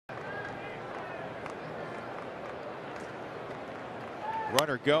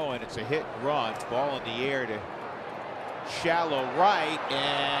Runner going. It's a hit and run. Ball in the air to shallow right.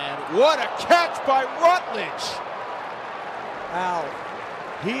 And what a catch by Rutledge.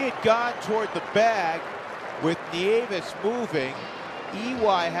 Ow. He had gone toward the bag with Nieves moving.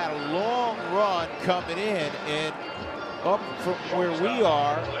 EY had a long run coming in, and up from where we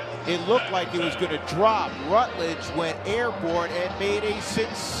are, it looked like it was going to drop. Rutledge went airborne and made a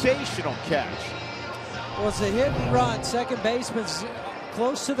sensational catch. Well, it's a hit and run. Second baseman's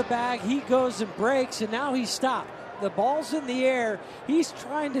close to the bag. He goes and breaks, and now he's stopped. The ball's in the air. He's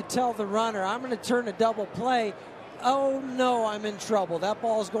trying to tell the runner, I'm going to turn a double play. Oh, no, I'm in trouble. That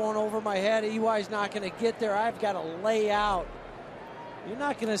ball's going over my head. EY's not going to get there. I've got to lay out. You're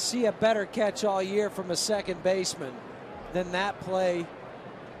not going to see a better catch all year from a second baseman than that play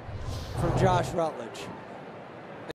from Josh Rutledge.